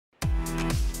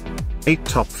8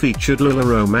 top featured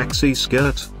Lularoe Maxi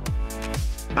skirt.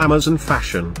 Amazon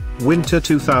Fashion, Winter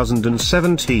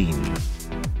 2017.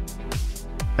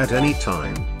 At any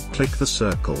time, click the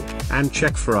circle, and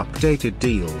check for updated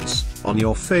deals on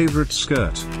your favorite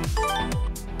skirt.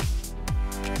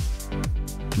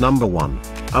 Number 1.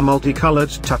 A multicolored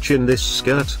touch in this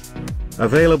skirt.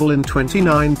 Available in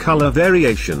 29 color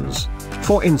variations.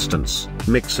 For instance,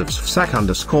 mix of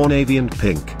SVSAC_navy and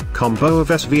pink, combo of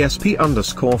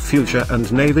SVSP_fuchsia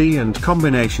and navy and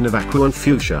combination of aqua and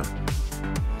fuchsia.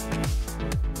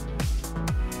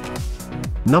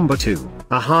 Number 2.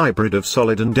 A hybrid of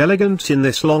solid and elegant in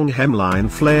this long hemline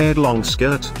flared long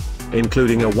skirt.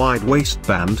 Including a wide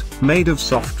waistband, made of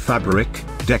soft fabric,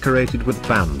 decorated with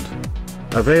band.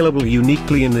 Available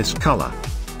uniquely in this color.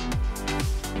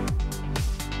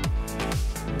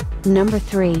 Number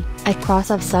 3, a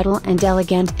cross of subtle and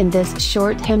elegant in this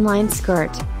short hemline skirt.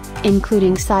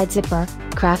 Including side zipper,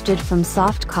 crafted from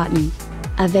soft cotton.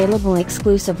 Available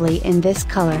exclusively in this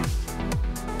color.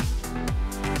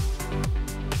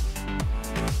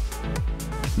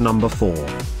 Number 4.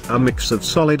 A mix of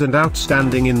solid and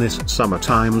outstanding in this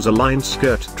summertime's aligned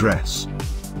skirt dress.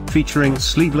 Featuring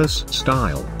sleeveless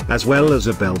style, as well as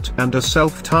a belt and a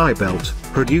self-tie belt,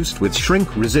 produced with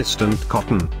shrink-resistant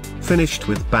cotton, finished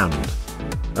with band.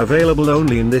 Available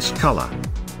only in this color.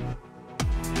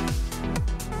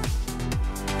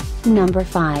 Number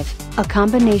 5, a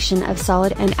combination of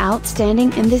solid and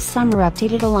outstanding in this summer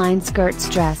updated aligned skirts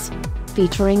dress.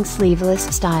 Featuring sleeveless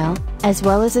style, as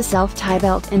well as a self-tie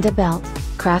belt and a belt,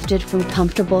 crafted from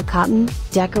comfortable cotton,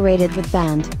 decorated with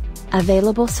band.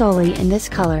 Available solely in this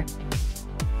color.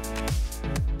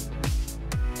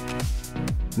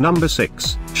 Number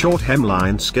 6, short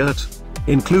hemline skirt.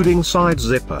 Including side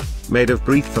zipper, made of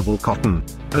breathable cotton,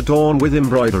 adorned with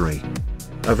embroidery.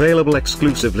 Available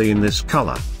exclusively in this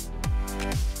color.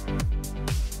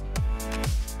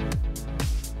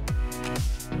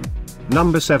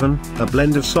 Number 7, a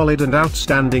blend of solid and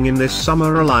outstanding in this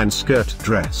summer aligned skirt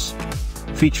dress.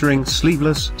 Featuring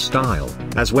sleeveless style,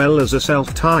 as well as a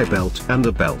self-tie belt and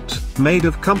a belt, made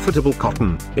of comfortable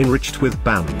cotton, enriched with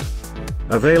band.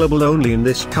 Available only in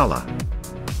this color.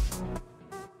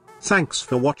 Thanks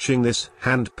for watching this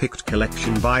hand-picked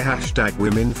collection by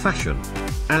 #WomenFashion.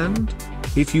 And,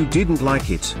 if you didn't like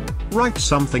it, write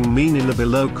something mean in the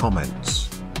below comments.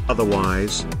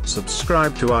 Otherwise,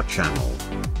 subscribe to our channel.